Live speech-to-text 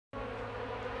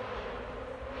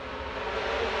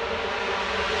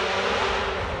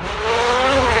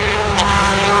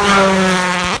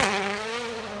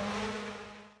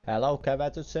Hello, Kev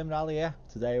Edwards Sim Rally here.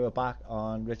 Today we're back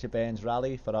on Richard Burns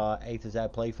Rally for our A to Z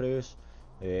playthroughs.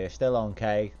 Still on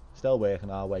K, still working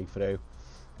our way through,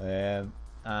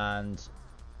 and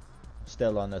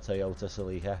still on the Toyota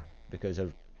Celica because I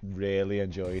really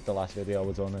enjoyed the last video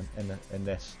I done in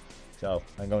this, so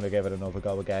I'm going to give it another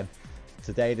go again.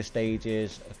 Today the stage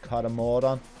is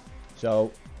Kormoran,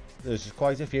 so there's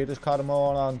quite a few. There's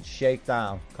Kormoran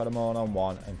Shakedown, Kormoran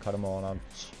 1 and Kormoran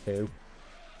 2.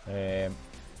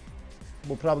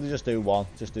 We'll probably just do one,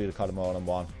 just do the Kormoran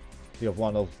 1. The other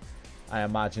one will, I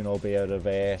imagine, will be a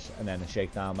reverse, and then the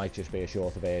shakedown might just be a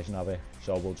shorter version of it.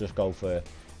 So we'll just go for,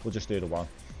 we'll just do the one,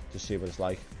 just see what it's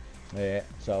like.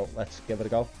 So let's give it a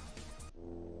go.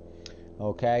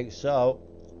 Okay, so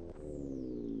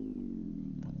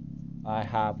I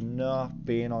have not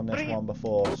been on this one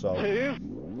before, so 2,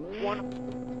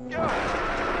 1, go!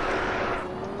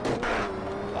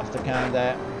 have to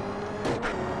kinda.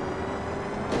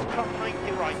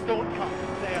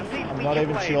 I'm not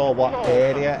even sure what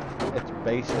area it's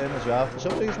based in as well. For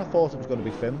some reason I thought it was going to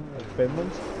be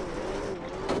Finland.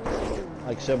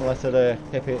 Like similar to the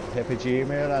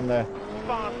Hippogenia and the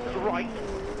fast right.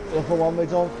 other one we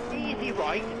done. Easy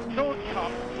right, don't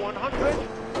cut,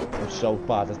 100. I'm so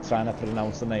bad at trying to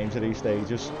pronounce the names of these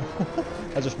stages.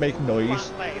 I just make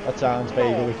noise that sounds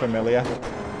vaguely familiar.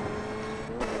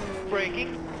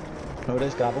 Braking. Oh, it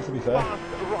is gravel, to be fair. Fast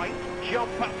right,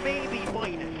 jump at maybe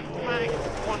minus, max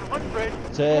 100,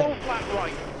 It's flat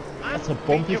right. That's a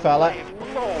bumpy fella.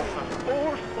 Long,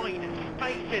 force minus,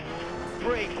 tighten,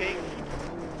 braking.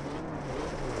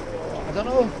 I don't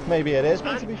know, maybe it is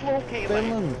meant to be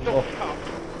Finland, but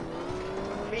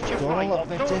it's done a little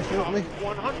bit differently.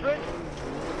 100.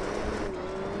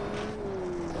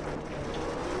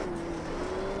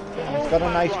 It's got a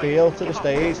nice feel to the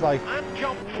stage, like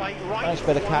nice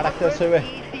bit of character to it.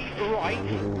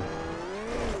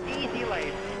 Easy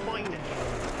left, minus.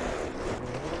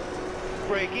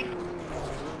 Braking.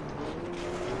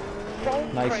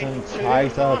 Nice and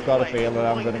tight. I've got a feeling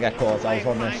I'm going to get caught out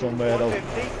on this somewhere though.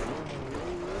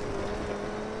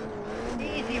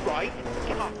 Easy right,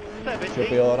 cut 70. Should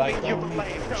be alright though.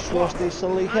 Trusty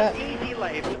Celica. Easy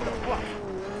left, plus.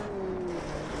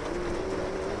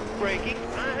 Braking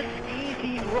and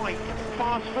easy right,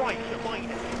 fast right,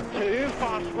 minus. 2,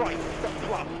 fast right,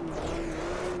 plus.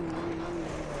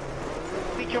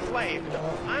 Medium left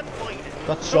and minus.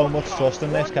 Got so much trust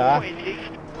in this car.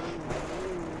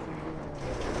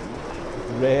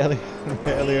 Really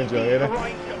enjoying it.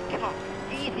 Right, cut,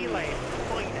 easy left,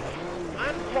 minus.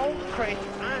 And long crest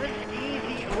and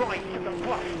easy right,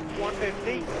 plus.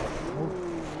 150.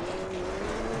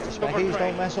 Speckies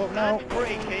don't mess up now. And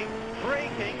braking,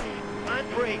 and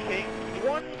braking.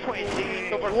 120,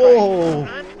 double Whoa.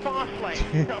 and fast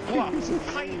lane, plus,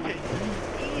 tighten,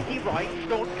 easy right,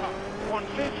 don't cut,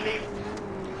 150,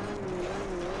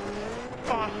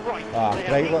 fast right, Ah,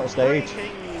 great little stage.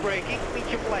 braking,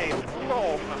 medium left,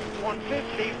 long,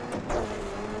 150,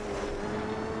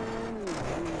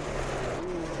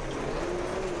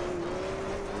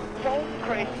 long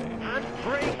crest, and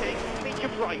braking,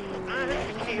 medium right, and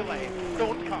key left,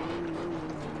 don't cut.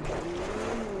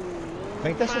 I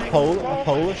think this is a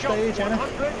Polish stage, isn't it?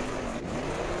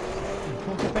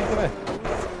 What do you think of it?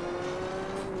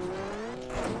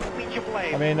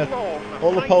 I mean,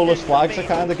 all the Polish flags are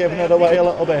kind of giving it away a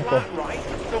little bit, but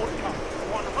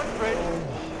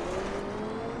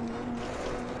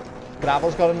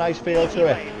gravel's got a nice feel to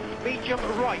it. Medium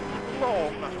right,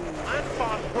 long, and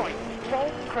fast right,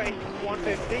 long crest,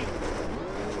 150.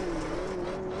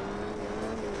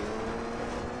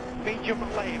 Medium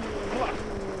left, plus.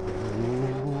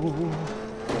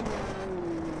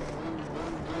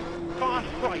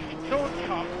 Fast right, don't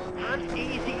cut, and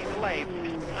easy left,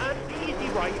 and easy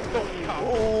right, don't cut.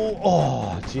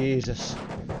 Oh, Jesus.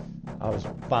 I was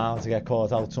bound to get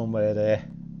caught out somewhere there.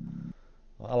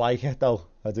 I like it though,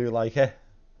 I do like it.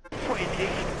 20.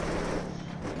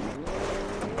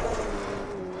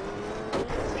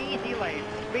 Easy left,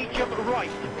 medium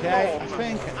right, Okay, long, I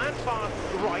think and fast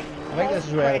right. this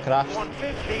is where I crashed.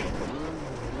 150.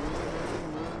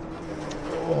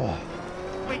 Oh,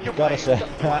 gotta say,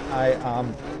 I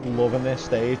am loving this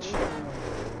stage.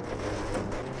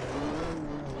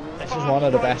 This is one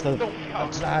of the best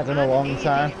I've tried in a long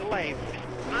time.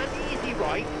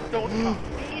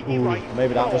 Ooh,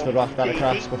 maybe that was the rock that I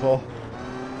crashed before.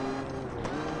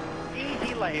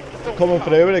 Coming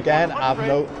through it again, I've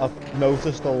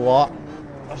noticed a lot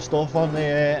of stuff on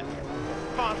the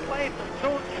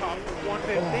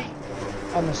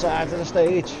on the sides of the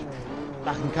stage.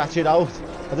 I can catch it out.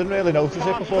 I didn't really notice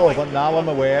it before, but now I'm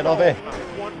aware of it.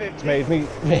 It's made me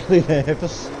really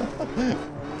nervous.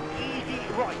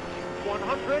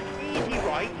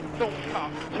 don't cut,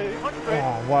 200.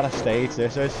 Oh, what a stage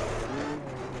this is.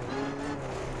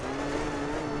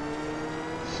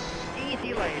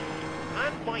 Easy lane,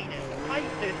 and minus,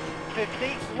 tightens,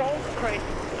 50, long crest,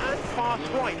 and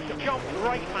fast right, jump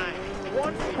right back,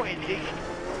 120.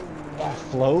 Oh,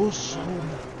 flows so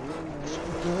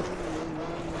good.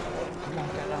 Come on,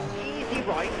 get on. Easy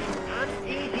right, and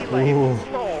easy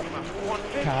left, long,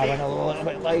 150. Car went a little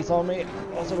bit late on me. I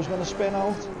thought I was going to spin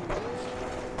out.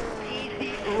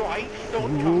 Easy right,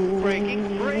 don't cut,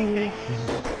 braking, braking.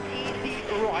 Easy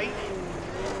right,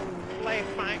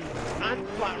 left back, and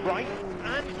flat right,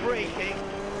 and braking.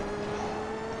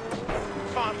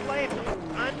 Fast left,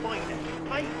 and minus,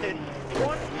 tightens,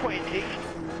 120.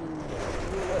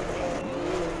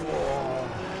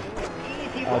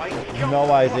 Easy right, I've jump no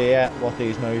right. idea what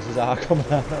these noises are coming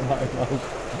out of my mouth.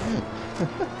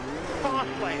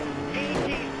 Fast left,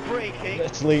 80, braking.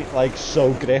 It's like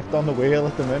so gripped on the wheel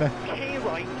at the minute. K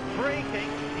right, braking,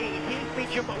 80,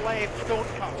 medium left, don't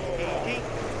cut, 80.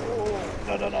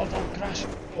 No, don't crash.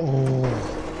 Oh.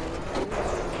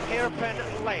 Hairpin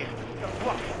left,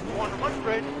 plus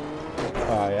 100.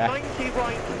 Oh yeah. 90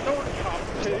 right, don't cut,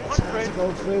 It's hard to 200.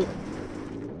 go through.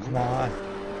 Come on.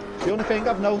 It's the only thing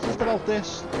I've noticed about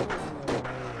this.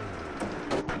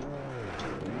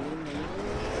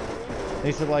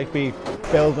 Needs to like be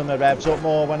building the revs up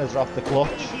more when it's off the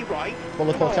clutch. Easy right, Pull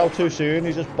the clutch out too soon,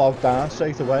 he's just bogged down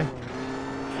straight away.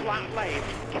 flat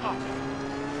left, cut.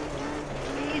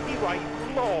 Easy right,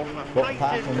 long, But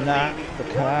apart from that, the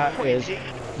car is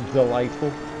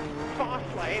delightful.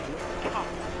 Fast left, cut,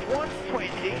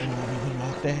 120.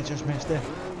 Look there, just missed it.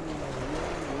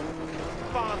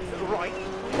 Fast right,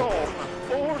 long,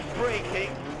 force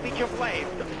braking, medium left,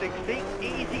 60,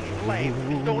 easy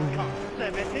left, don't cut,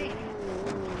 70.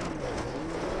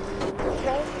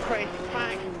 Long crest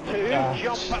back, 2,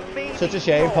 jump at me. Such a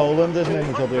shame Poland isn't in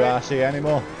the WRC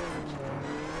anymore.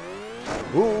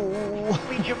 Ooh.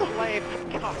 Medium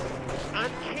left, cut,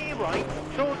 and K right,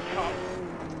 don't cut.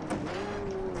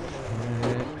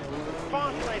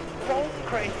 Fast left, long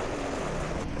crest,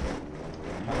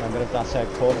 I can't remember if that said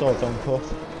cut or don't cut.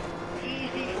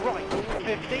 easy right,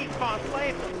 50, fast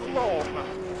left, long.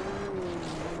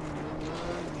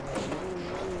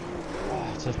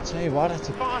 Oh, to tell you what, it's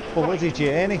a Fast bloody right,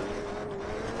 journey.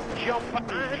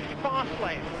 jump and fast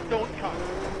left, don't cut.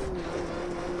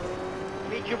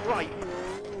 Medium right,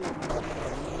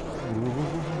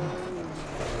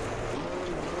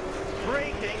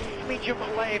 braking, medium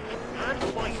left,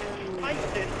 and minus,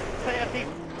 tightens, 30,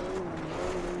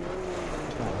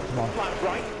 Come on. flat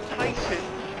right, tightens,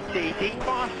 dating,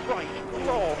 fast right,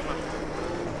 long,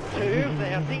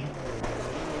 230,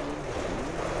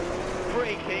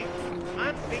 braking,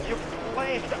 and medium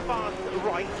left, fast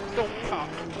right, don't cut,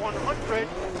 100,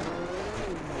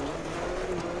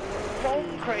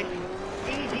 long crest,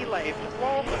 easy left,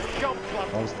 long jump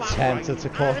left, I was flat tempted right, to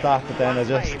cut and that, but then I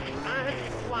flat just... left, and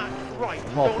flat right,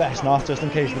 Well, don't best cut, not, just in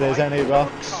case easy there's right, any don't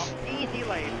rocks. cut, easy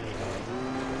left,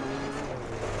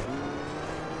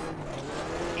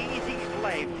 easy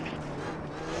left,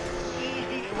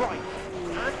 easy right,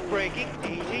 and braking,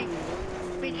 easy,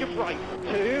 medium right,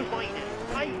 2, minus,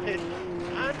 tighten,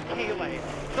 and K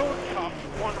left, don't cut,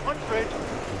 100,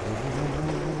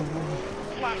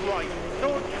 flat right,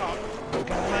 don't cut,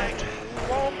 back,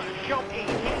 long, jump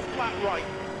 80, flat right,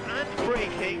 and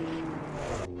braking,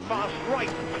 fast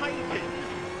right, tighten,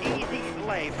 easy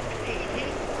left, 80,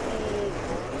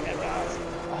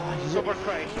 super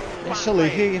crest, In flat Celica,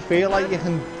 left, you feel like you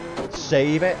can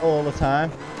save it all the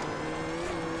time.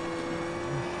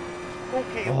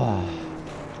 okay, Oh,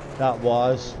 that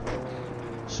was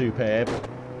superb.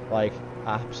 Like,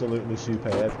 absolutely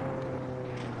superb.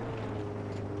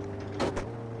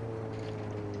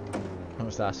 What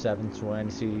was that?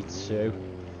 722.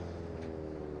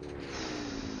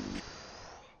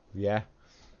 Yeah.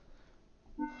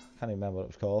 Can't even remember what it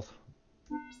was called.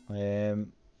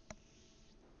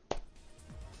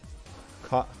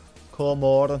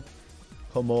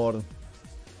 Kormoran.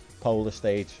 Polar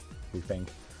stage, we think.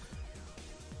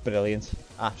 Brilliant.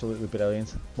 Absolutely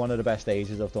brilliant. One of the best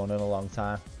stages I've done in a long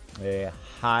time.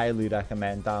 Highly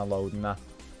recommend downloading that.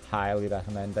 Highly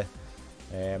recommend it.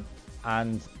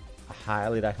 And I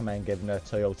highly recommend giving a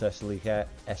Toyota Celica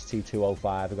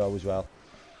ST205 a go as well.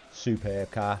 Superb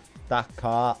car. That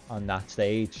car on that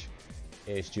stage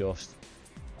is just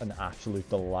an absolute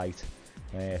delight.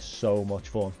 So much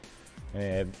fun.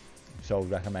 So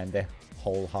recommend it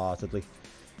wholeheartedly.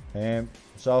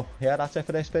 So yeah, that's it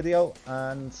for this video,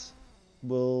 and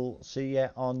we'll see you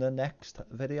on the next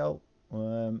video.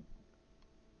 Whether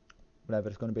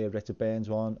it's going to be a Richard Burns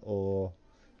one or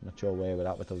not sure where we're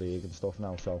at with the league and stuff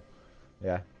now, so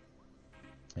yeah.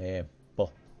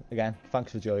 But again,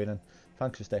 thanks for joining,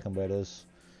 thanks for sticking with us,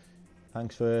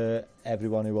 thanks for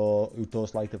everyone who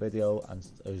does like the video and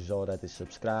has already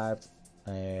subscribed,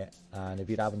 and if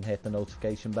you haven't hit the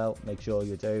notification bell, make sure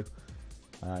you do,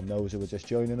 and those who are just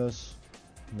joining us,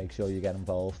 make sure you get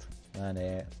involved,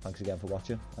 and thanks again for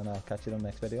watching, and I'll catch you on the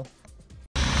next video.